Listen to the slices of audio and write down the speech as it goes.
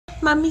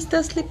Mommy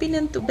still sleeping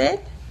into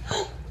bed?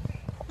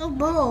 No,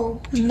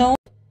 bro. No.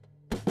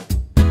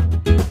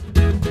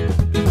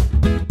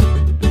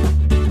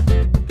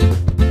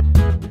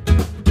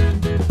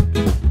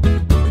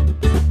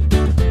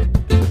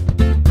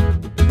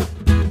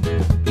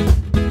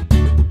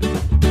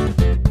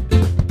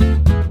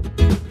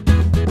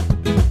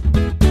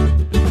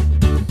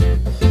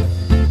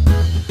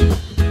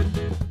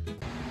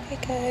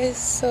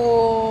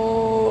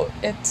 So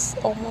it's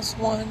almost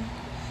 1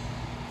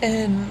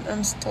 and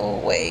I'm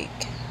still awake.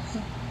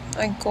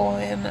 I go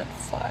in at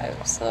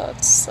 5, so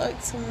that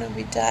sucks. I'm gonna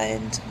be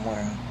dying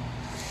tomorrow.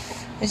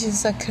 It's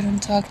just I couldn't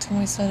talk to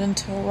my son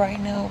until right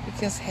now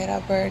because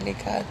Hera barely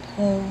got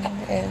home,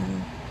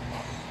 and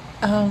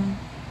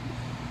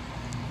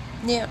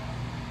yeah,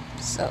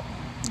 so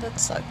that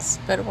sucks.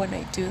 But when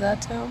I do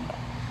that to him,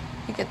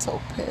 he gets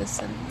all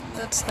pissed, and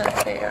that's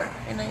not fair.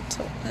 And I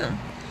told him.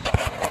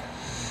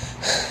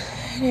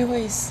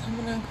 Anyways, I'm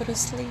gonna go to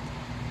sleep.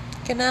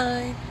 Good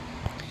night.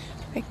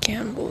 I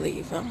can't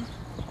believe I'm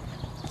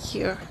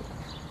here.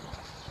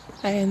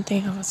 I didn't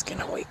think I was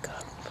gonna wake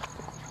up.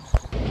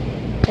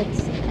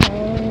 It's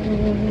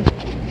time.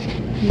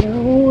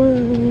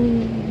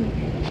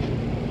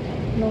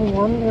 No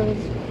wonder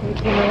it's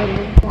freaking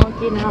early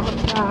walking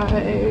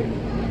outside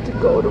to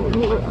go to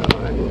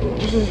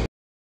lunch.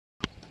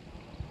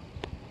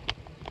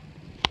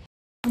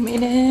 I'm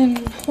in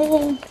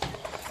home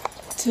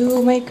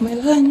to make my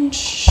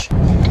lunch.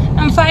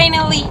 I'm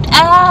finally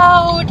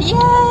out!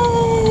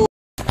 Yay!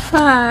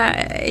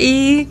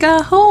 I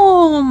got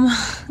home.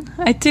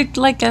 I took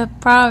like a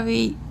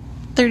probably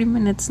 30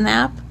 minutes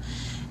nap,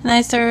 and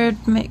I started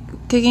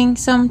cooking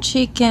some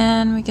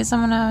chicken because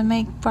I'm gonna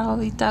make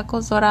probably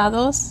tacos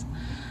dorados.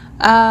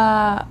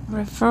 But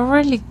I feel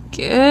really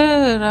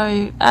good.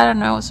 I don't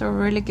know, it was a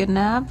really good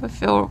nap. I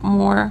feel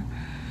more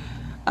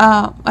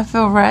I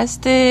feel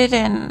rested,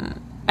 and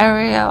I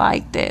really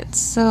liked it.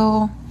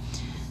 So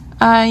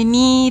I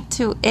need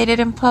to edit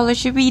and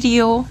publish a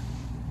video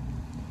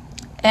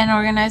and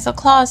organize a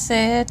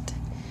closet.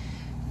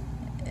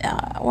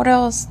 What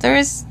else? There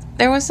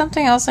was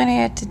something else I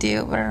needed to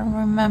do, but I don't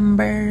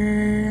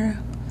remember.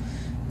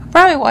 I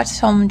probably watched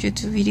some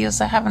YouTube videos.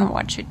 I haven't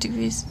watched YouTube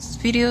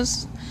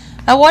videos.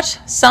 I watched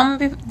some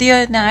the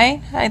other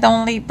night.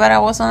 But I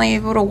was only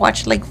able to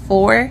watch like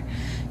 4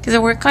 because they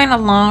were kind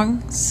of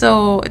long,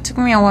 so it took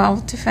me a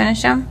while to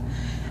finish them.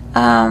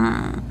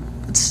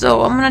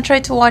 So I'm gonna try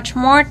to watch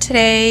more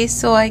today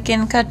so I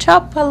can catch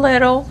up a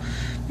little,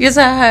 because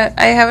I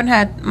haven't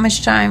had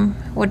much time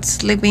with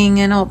sleeping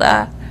and all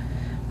that.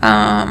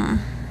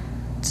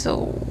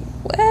 So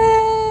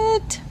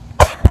what?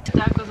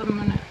 Tacos I'm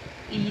gonna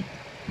eat.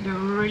 They're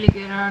really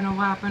good. I don't know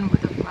what happened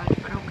with the flash,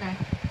 but okay.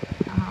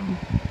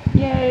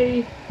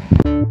 Yay!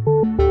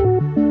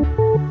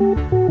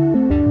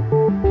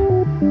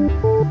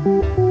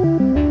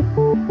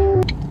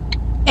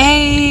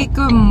 Hey,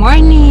 good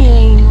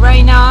morning.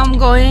 Right now I'm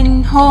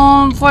going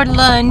home for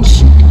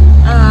lunch,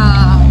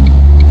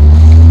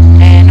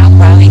 and I'll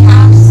probably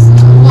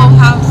we'll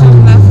have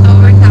some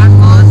leftover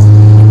tacos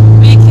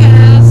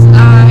because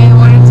I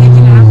want to take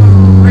a nap.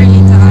 I'm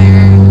really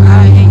tired.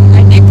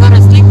 I did go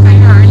to sleep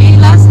kind of early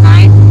last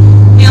night.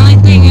 The only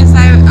thing is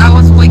I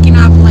was waking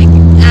up like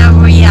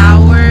every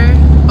hour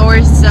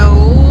or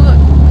so,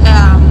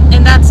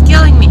 and that's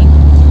killing me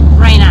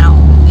right now.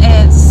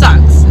 It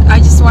sucks. I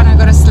just want to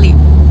go to sleep.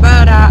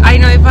 But I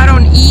know if I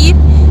don't eat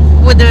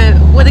with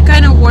the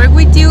kind of work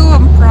we do,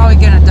 I'm probably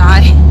gonna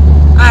die.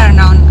 I don't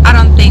know. I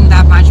don't think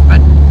that much,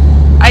 but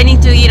I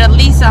need to eat at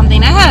least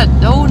something. I had a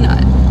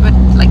donut, but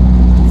like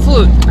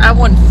food. I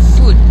want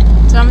food,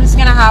 so I'm just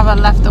gonna have a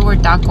leftover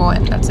taco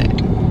and that's it.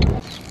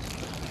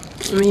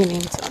 I'm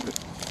eating some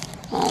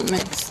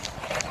almonds.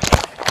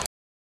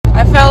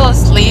 I fell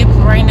asleep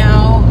right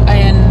now,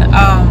 and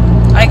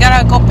I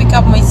gotta go pick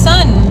up my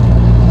son.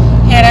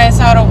 Hera is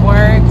out of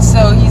work,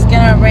 so he's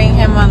gonna bring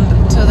him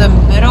to the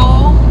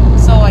middle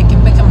so I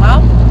can pick him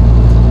up.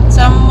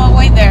 So I'm on my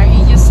way there.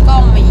 He just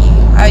called me.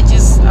 I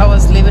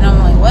was leaving. I'm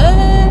like, what?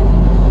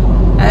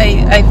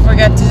 I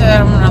forgot to set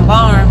him an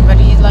alarm, but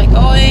he's like,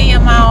 oh hey,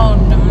 I'm out.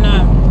 I'm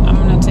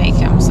gonna take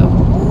him. So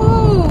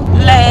woo,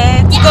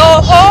 let's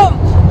go home.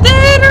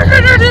 Let's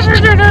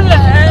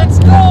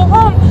go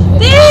home.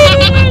 Let's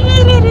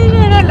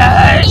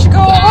go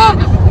home.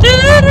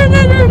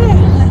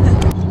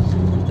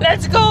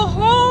 Let's go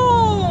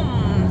home!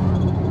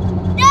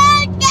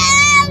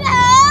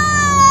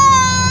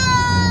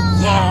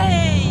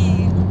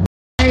 Yay!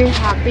 Are you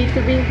happy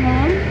to be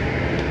home?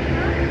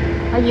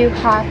 Are you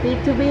happy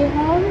to be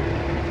home?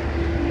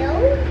 No.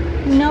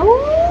 No?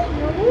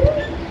 No.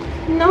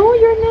 No,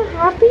 you're not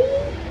happy?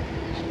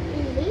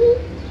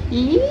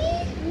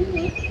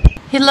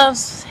 He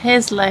loves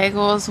his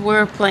Legos.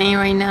 We're playing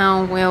right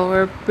now while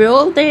we're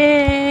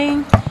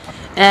building.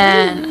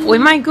 And we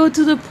might go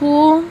to the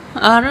pool.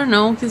 I don't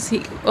know, because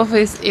of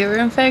his ear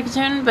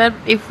infection. But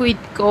if we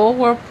go,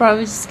 we're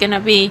probably just gonna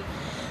be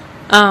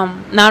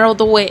not all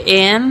the way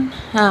in.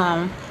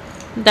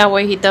 That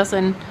way he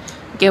doesn't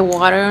get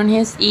water on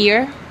his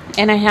ear.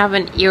 And I have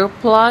an ear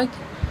plug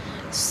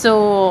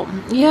So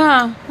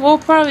yeah, we're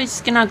probably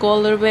just gonna go a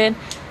little bit.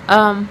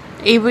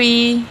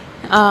 Avery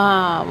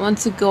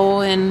wants to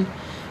go, and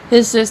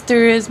his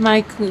sisters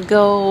might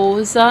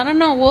go. So I don't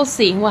know. We'll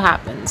see what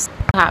happens.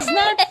 It's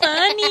not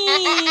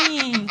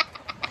funny.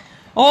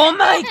 Oh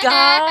my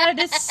God!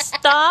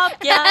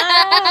 Stop, ya.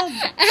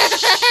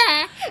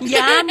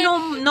 Ya no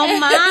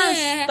más.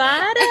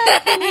 Párate.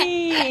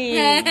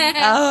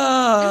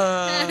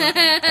 Oh.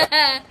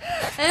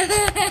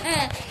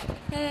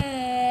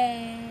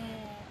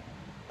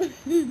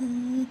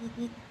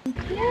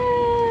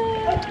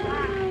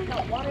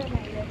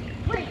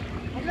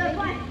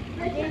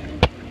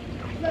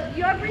 Look,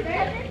 you are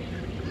pretending?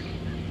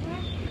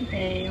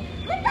 Hey.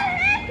 What the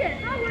heck?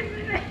 How was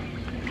it?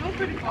 I'm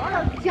pretty far.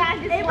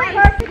 John, this way.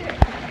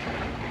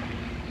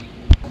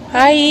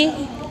 Hi.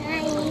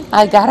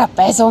 I got a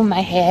peso in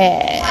my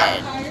head.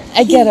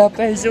 I got a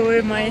peso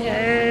in my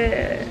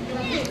head.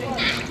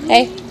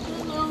 Hey.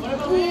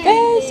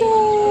 Peso.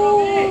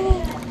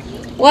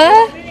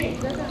 What?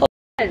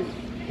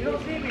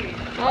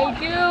 I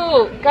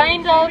do.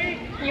 Kind of.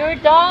 You're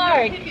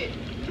dark.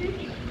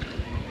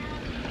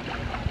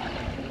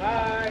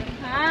 Hi.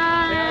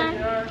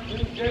 Hi.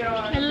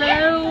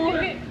 Hello.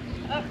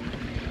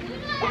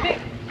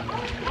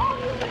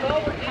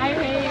 Hi,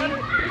 hey.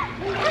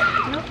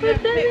 No put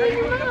that in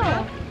your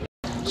mouth.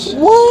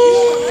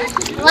 What?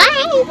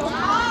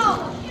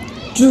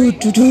 Do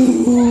do do.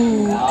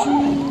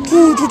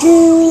 Do do do.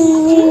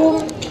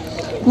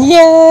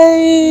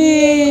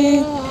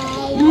 Yay!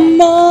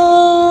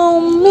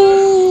 Mommy!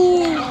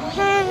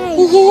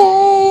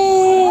 Yay!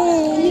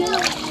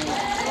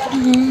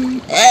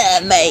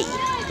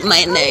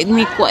 My neck,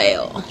 mi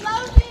cuello.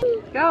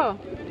 Go.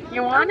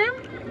 You want him?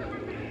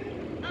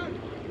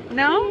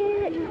 No?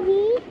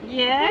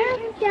 Yes?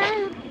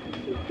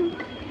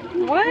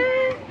 What?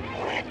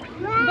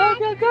 Go,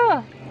 go,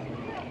 go.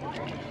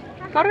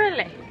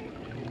 Córrele.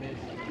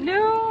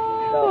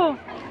 No.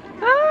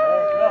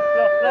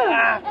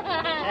 Ah.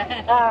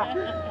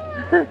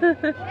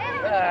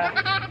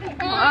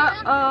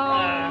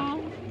 Uh-oh.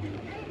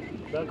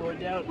 Not going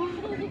down.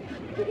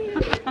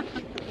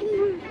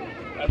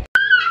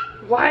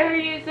 Why are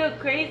you so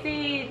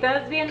crazy?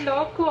 Estás bien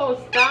loco.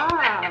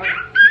 Stop.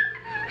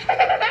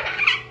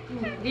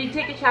 Did you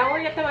take a shower?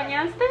 ¿Ya te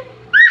bañaste?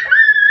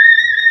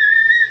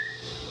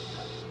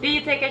 Did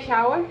you take a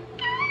shower?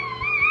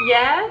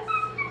 Yes?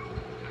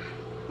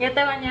 ¿Ya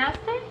te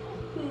bañaste?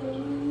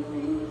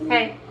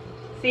 Hey,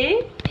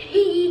 ¿sí?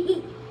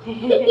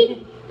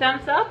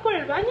 Thumbs up por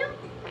el baño?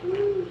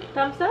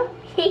 Thumbs up?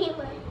 Hey.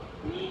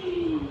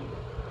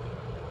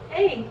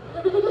 Hey.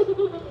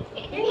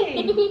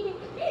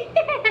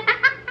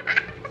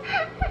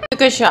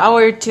 Took a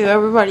shower too.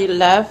 Everybody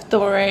left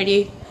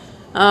already.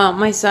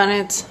 My son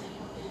is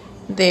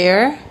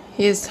there.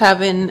 He's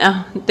having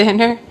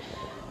dinner.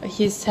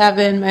 He's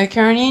having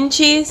macaroni and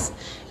cheese.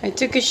 I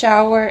took a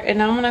shower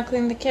and I'm gonna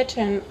clean the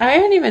kitchen. I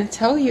didn't even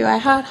tell you I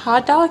had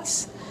hot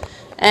dogs,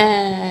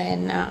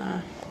 and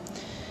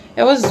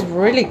it was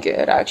really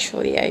good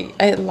actually.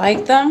 I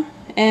like them,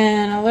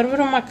 and a little bit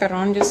of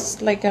macaron,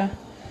 just like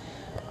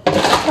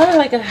probably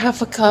like a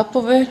half a cup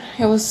of it.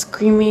 It was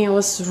creamy. It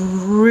was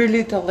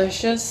really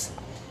delicious.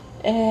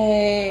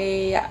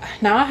 Yeah.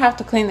 Now I have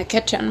to clean the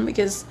kitchen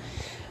because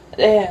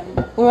we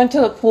went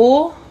to the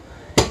pool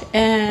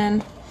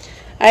and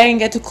I didn't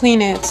get to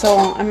clean it,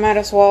 so I might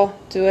as well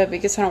do it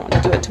because I don't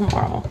want to do it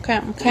tomorrow. Okay,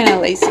 I'm kind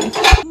of lazy.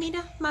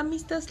 Mira, Mami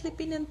está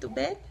sleeping in tu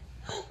bed.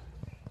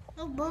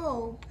 No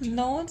bowl.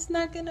 No, it's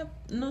not gonna,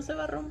 no se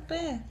va a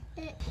romper.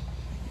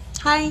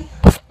 Hi.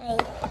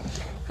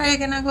 Are you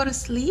gonna go to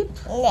sleep?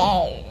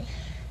 No.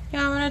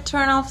 Yeah, I'm gonna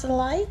turn off the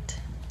light.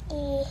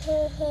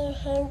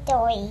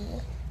 Toy.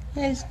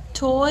 There's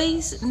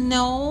toys?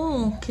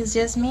 No, cause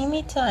just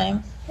Mimi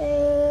time.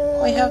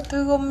 We have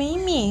to go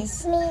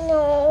Mimi's.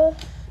 No.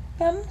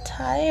 I'm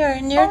tired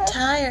and you're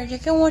tired. You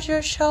can watch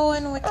your show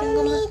and we can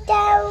go.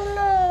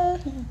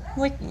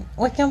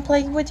 We can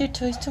play with your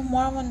toys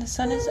tomorrow when the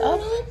sun is up.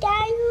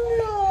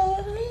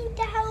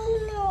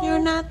 You're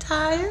not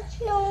tired?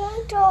 No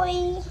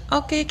toy.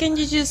 Okay, can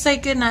you just say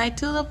goodnight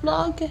to the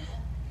vlog?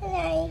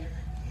 Night.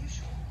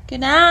 Good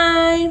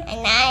night.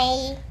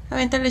 Night.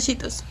 Aventa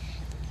lechitos.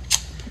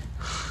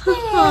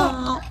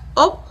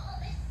 Oh.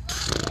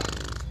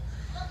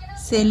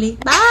 Silly.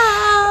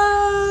 Bye.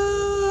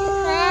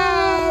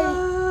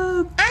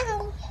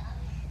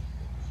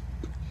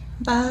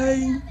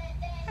 Bye.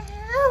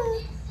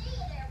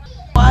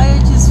 Why I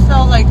just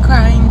felt like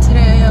crying.